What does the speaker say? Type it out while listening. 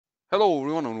Hello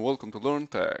everyone and welcome to Learn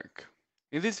Tech.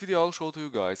 In this video I'll show to you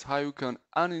guys how you can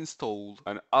uninstall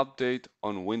an update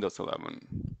on Windows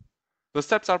 11. The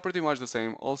steps are pretty much the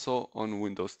same also on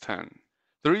Windows 10.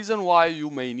 The reason why you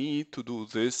may need to do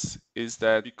this is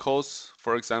that because,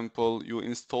 for example, you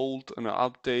installed an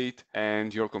update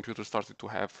and your computer started to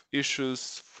have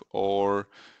issues, or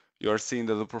you are seeing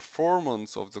that the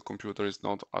performance of the computer is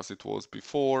not as it was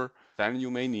before, then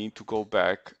you may need to go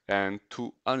back and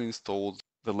to uninstall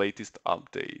the latest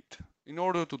update. In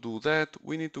order to do that,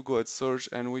 we need to go at search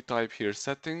and we type here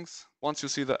settings. Once you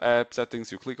see the app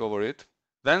settings, you click over it.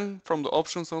 Then from the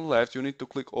options on the left, you need to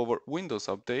click over Windows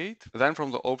Update. Then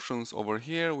from the options over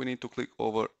here, we need to click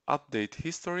over Update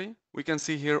History. We can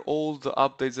see here all the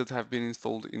updates that have been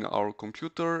installed in our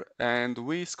computer, and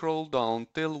we scroll down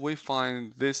till we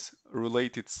find this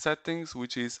related settings,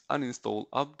 which is Uninstall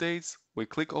Updates. We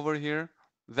click over here.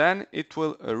 Then it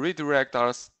will redirect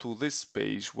us to this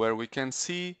page where we can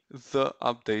see the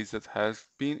updates that have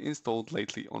been installed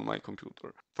lately on my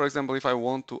computer. For example, if I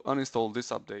want to uninstall this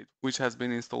update, which has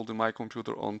been installed in my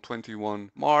computer on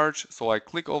 21 March, so I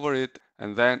click over it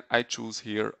and then I choose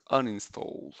here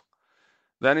uninstall.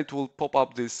 Then it will pop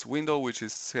up this window which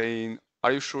is saying,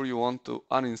 are you sure you want to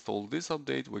uninstall this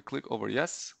update? We click over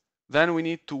yes. Then we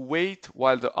need to wait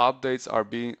while the updates are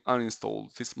being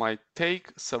uninstalled. This might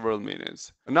take several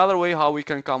minutes. Another way how we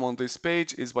can come on this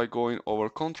page is by going over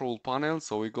control panel.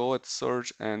 So we go at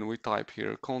search and we type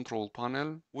here control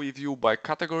panel. We view by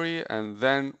category and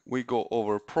then we go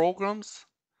over programs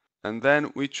and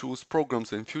then we choose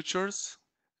programs and features.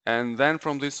 And then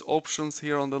from these options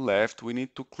here on the left, we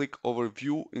need to click over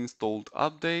view installed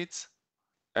updates.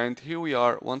 And here we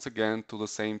are once again to the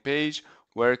same page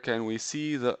where can we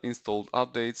see the installed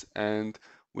updates and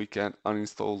we can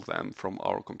uninstall them from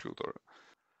our computer.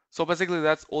 So basically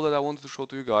that's all that I wanted to show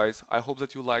to you guys. I hope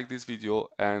that you like this video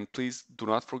and please do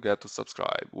not forget to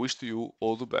subscribe. Wish to you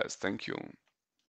all the best. Thank you.